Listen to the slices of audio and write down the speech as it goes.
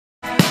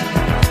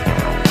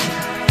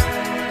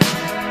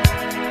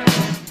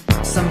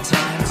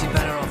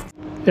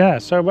Yeah,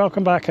 so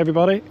welcome back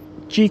everybody.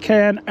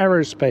 GKN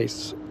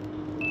Aerospace,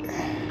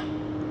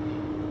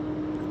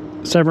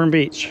 Severn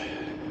Beach,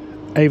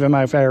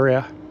 Avonmouth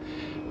area,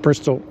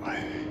 Bristol.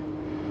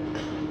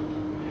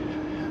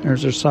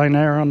 There's a sign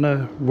there on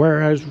the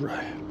warehouse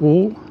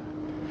wall.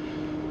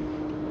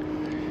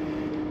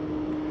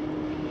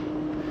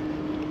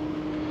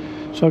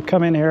 So I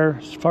come in here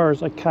as far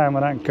as I can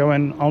without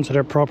going onto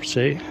their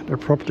property. Their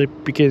property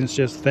begins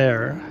just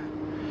there,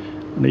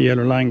 and the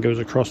yellow line goes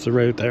across the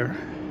road there.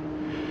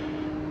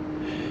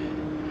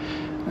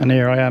 And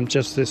here I am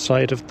just this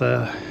side of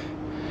the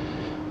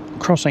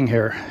crossing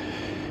here,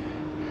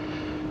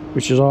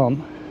 which is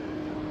on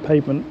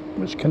pavement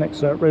which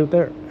connects that road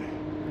there.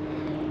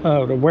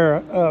 Oh, the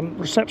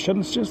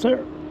reception's just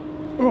there.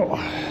 Oh,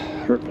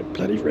 hurt my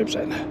bloody ribs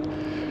in.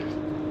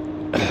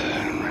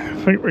 I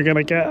think we're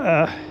gonna get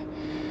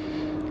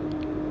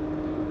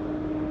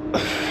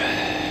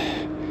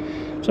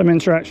some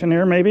interaction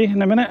here maybe in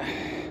a minute.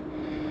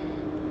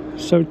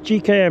 So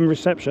GKM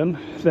reception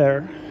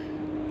there.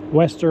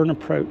 Western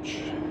approach.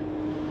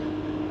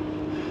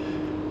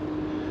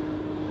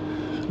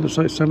 Looks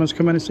like someone's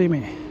coming to see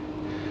me.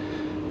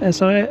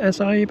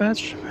 SIE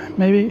badge,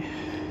 maybe?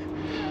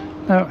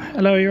 No,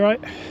 hello, you right?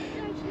 Yeah, I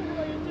just wonder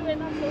what you're doing,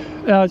 that's all.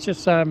 Yeah, I was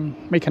just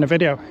making a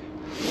video.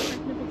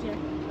 Making a video.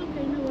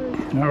 Okay, no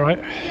worries. Alright.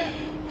 Yeah.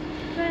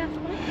 Can I ask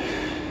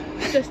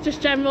one?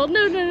 Just general.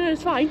 No,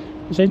 it's fine.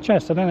 It's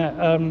interesting, isn't it?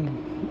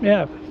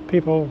 Yeah,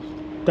 people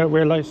don't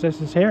realise this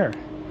is here.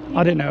 Yeah.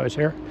 I didn't know it was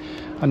here.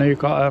 I know you've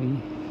got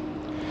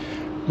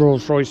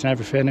Rolls Royce and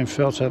everything in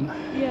Filton.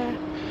 Yeah.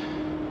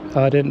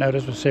 I didn't know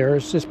this was here.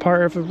 Is this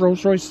part of a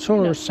Rolls Royce at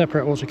all, No. or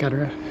separate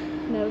altogether?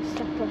 No, it's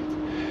separate.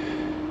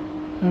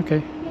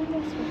 Okay. Yeah,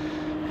 that's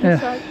fine. Yeah.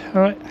 Sorry.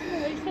 All right. No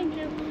worries, thank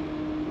you.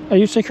 Are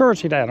you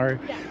security then, or?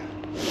 Yeah.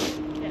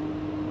 Yeah.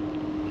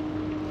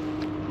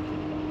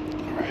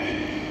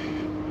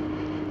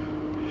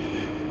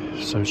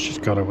 So she's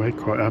got away.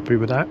 Quite happy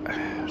with that.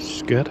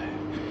 It's good.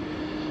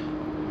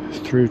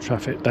 Through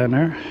traffic down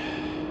there.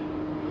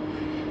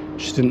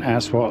 She didn't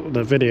ask what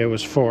the video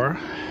was for.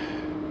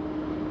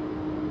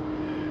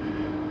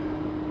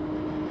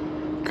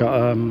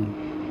 Got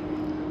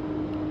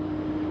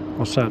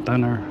what's that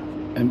down there?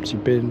 Empty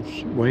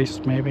bins,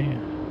 waste maybe.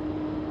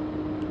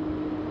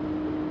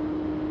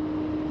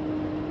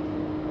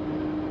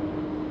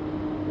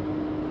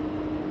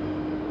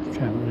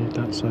 Can't read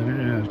that side.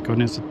 Yeah,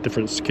 going into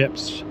different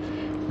skips,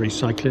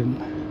 recycling.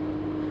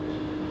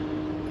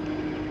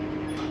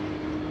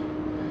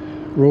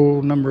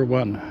 Rule number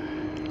 1.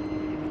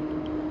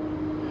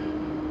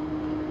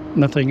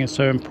 Nothing is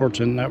so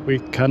important that we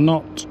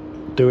cannot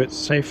do it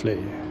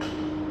safely.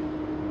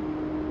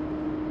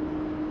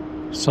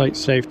 Site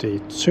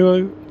safety.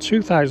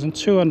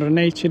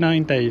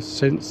 2,289 days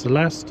since the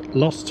last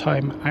lost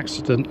time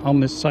accident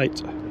on this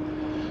site.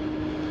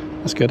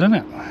 That's good, isn't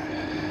it?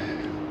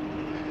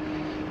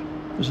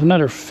 There's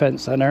another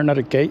fence down there,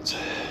 another gate,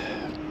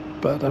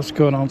 but that's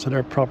going on to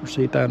their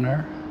property down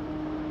there.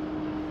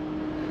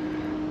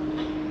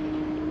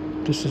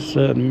 This is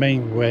the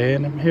main way,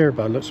 and I'm here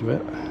by the looks of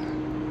it.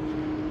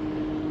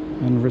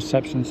 And the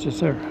reception's just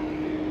there.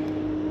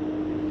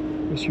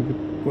 Which you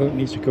won't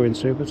need to go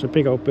into, but it's a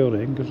big old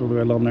building, goes all the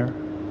way along there.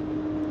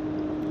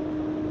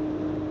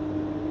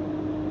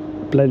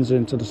 Blends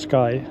into the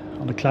sky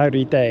on a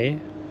cloudy day.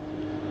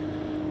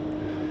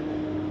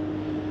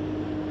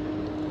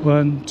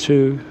 1,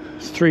 2,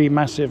 3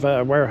 massive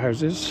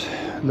warehouses,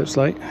 looks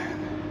like.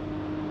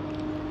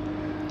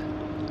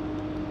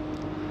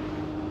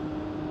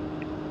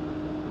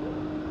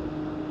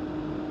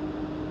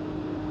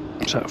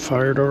 Is that a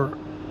fire door?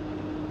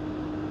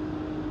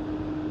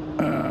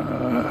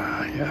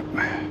 Yeah,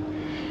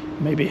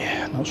 maybe,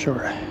 not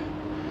sure.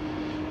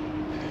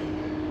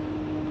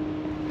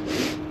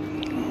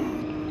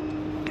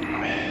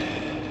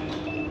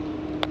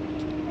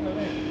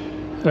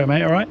 Hello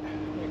mate, alright?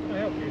 Can I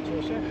help you at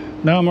all, sir?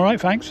 No, I'm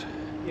alright, thanks.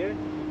 Yeah?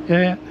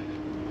 Yeah.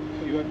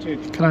 What are you up to?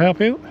 Can I help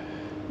you?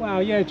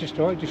 Well, yeah, just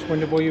alright. Just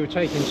wondered why you were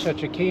taking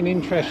such a keen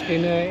interest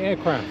in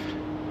aircraft.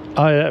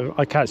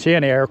 I can't see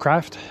any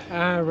aircraft.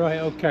 Ah, right,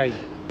 okay.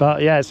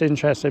 But yeah, it's an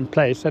interesting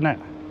place, isn't it?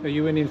 Are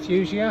you an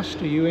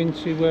enthusiast? Are you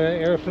into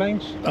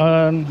aeroplanes?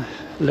 A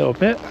little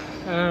bit.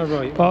 Ah,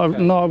 right. But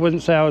okay. no, I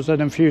wouldn't say I was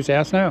an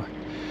enthusiast now.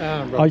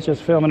 Ah, I right. was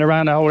just filming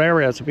around the whole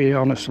area, to be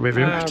honest with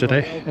you,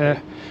 today. Right, okay. Yeah,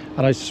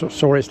 and I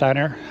saw this down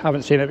here.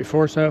 Haven't seen it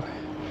before, so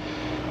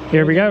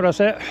here we go. That's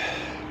it.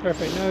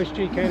 Perfect. No, it's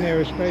GKN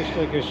Aerospace,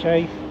 like I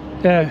say.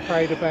 Yeah.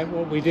 Proud about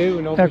what we do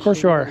and Yeah, of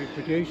course obviously you what are. we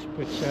produce,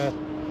 but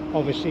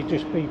obviously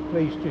just be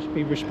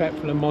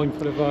respectful and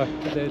mindful of the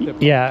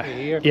Yeah.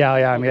 property here. Yeah,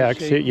 I am. Yeah, I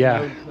can Obviously, see,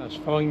 yeah. you know, that's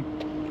fine.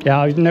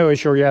 Yeah, I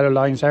noticed your yellow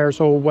lines there. It's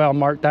all well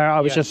marked out.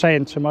 I was Yeah. just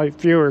saying to my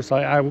viewers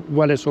like how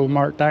well it's all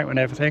marked out and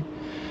everything.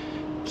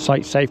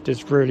 Site safety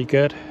is really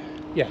good.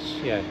 Yes,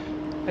 yeah.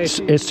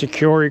 It's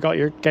secure. You got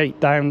your gate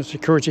down. The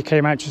security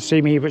came out to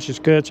see me, which is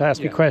good, to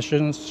ask me Yeah.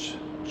 questions.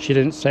 She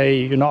didn't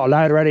say you're not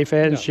allowed or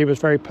anything. No. She was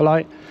very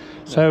polite.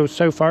 So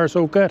far it's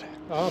all good.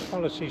 Our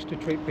policy is to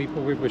treat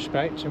people with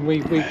respect, and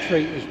we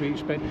treat as we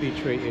expect to be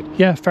treated.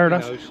 Yeah, fair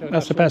enough. So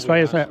that's the best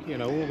way, isn't it? You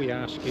know, all we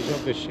ask is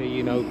obviously,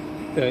 you know,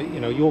 that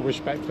you're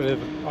respectful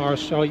of our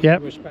site, yep.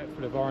 you're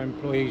respectful of our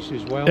employees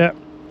as well. Yeah.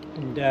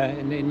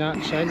 And in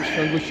that sense,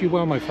 I wish you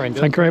well, my friend.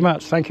 Thank you very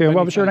much. Thank you. And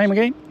what was your name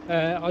again?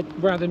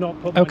 I'd rather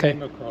not put my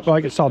name across. Well,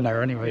 it's on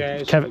there anyway.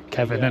 Yeah, Kevin,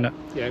 yeah. isn't it?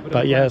 Yeah,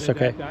 but yeah, it's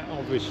okay. That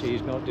obviously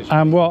is not.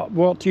 And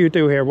what do you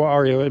do here? What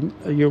are you?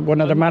 Are you one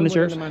of the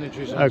managers? I'm one of the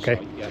managers on okay.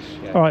 site, yes.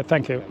 Yeah. All right.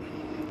 Thank you.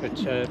 But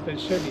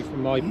certainly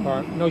from my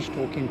part, nice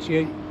talking to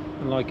you.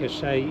 And like I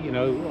say, you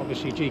know,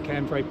 obviously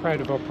GKN very proud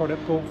of our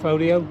product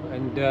portfolio.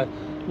 And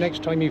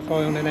next time you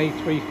fly on an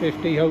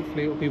A350,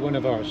 hopefully it'll be one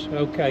of ours.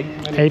 Okay.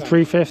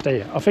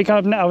 A350. I think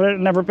I've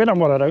never been on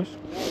one of those.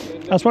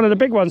 That's one of the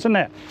big ones, isn't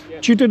it?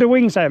 Yes. Do you do the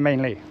wings there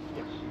mainly?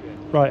 Yes.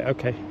 Yeah. Right.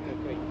 Okay.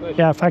 Okay.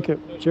 Yeah. Thank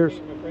you. Cheers.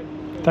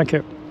 Thank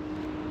you.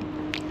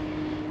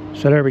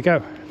 So there we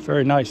go.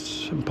 Very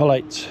nice and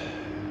polite.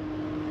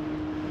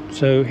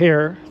 So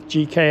here,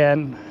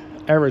 GKN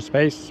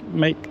Aerospace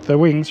make the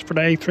wings for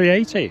the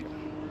A380.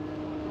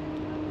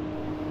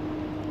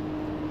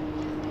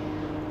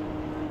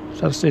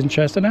 So that's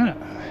interesting, isn't it?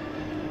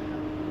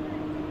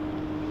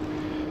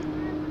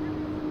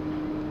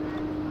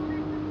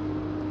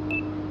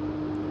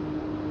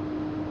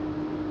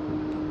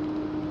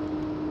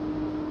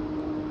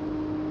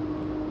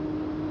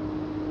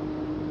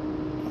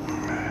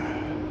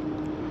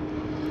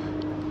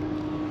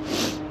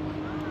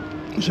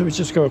 So we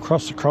just go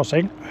across the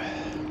crossing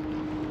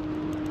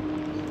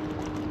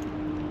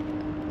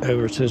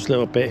over to this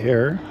little bit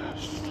here,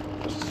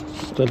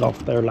 still off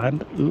their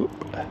land. Oop.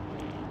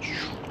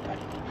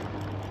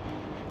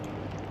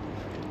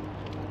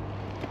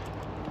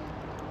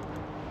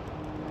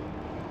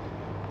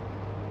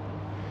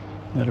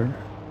 Another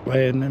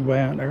way in and way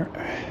out there.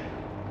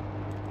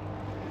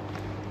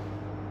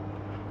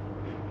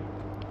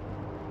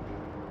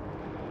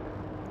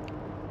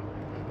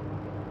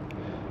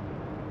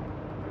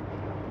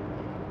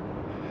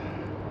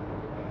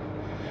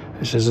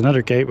 This is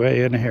another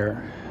gateway in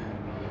here.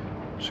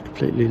 It's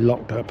completely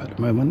locked up at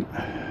the moment.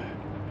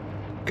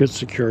 Good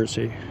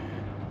security.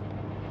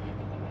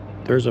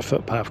 There's a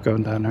footpath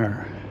going down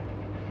there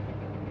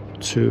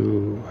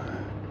to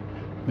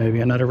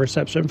maybe another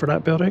reception for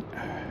that building.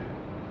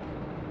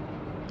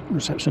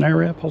 Reception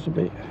area,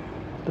 possibly.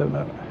 Don't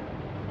know.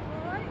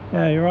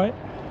 Yeah, you're right.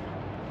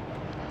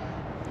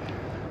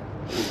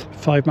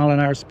 5 mile an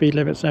hour speed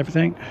limits and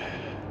everything.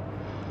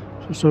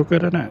 So it's all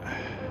good, isn't it?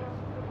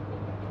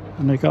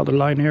 And they got the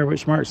line here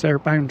which marks their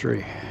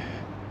boundary.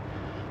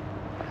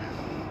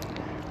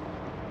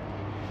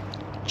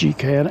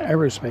 GKN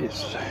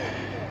Aerospace.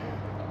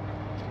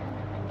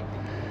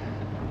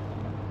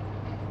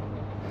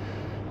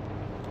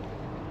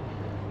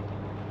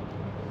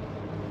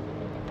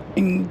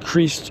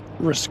 Increased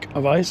risk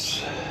of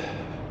ice.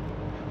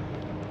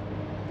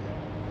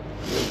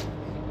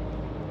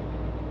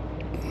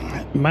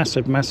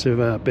 Massive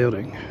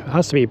building. It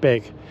has to be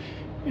big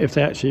if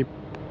they actually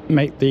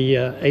make the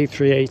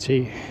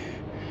A380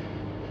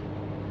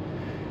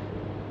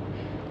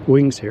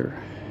 wings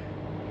here.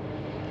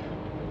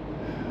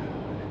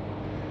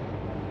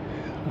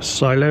 A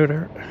silo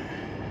there.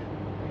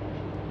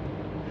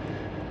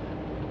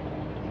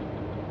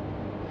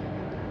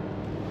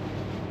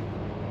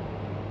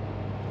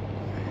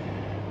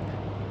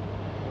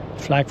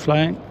 Flag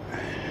flying.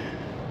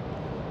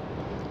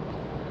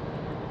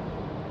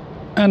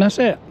 And that's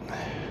it.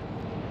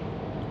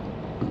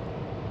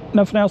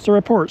 Nothing else to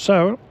report.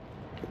 So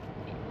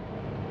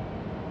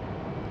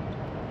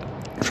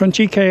from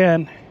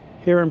GKN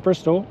here in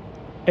Bristol,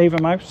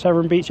 Avonmouth,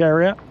 Severn Beach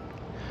area.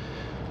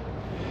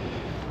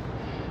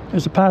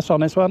 There's a pass on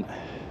this one.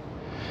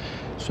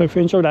 So if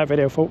you enjoyed that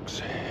video,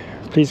 folks,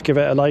 please give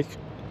it a like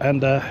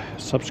and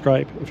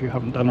subscribe if you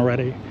haven't done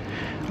already.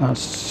 I'll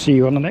see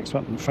you on the next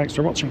one. Thanks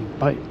for watching.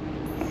 Bye.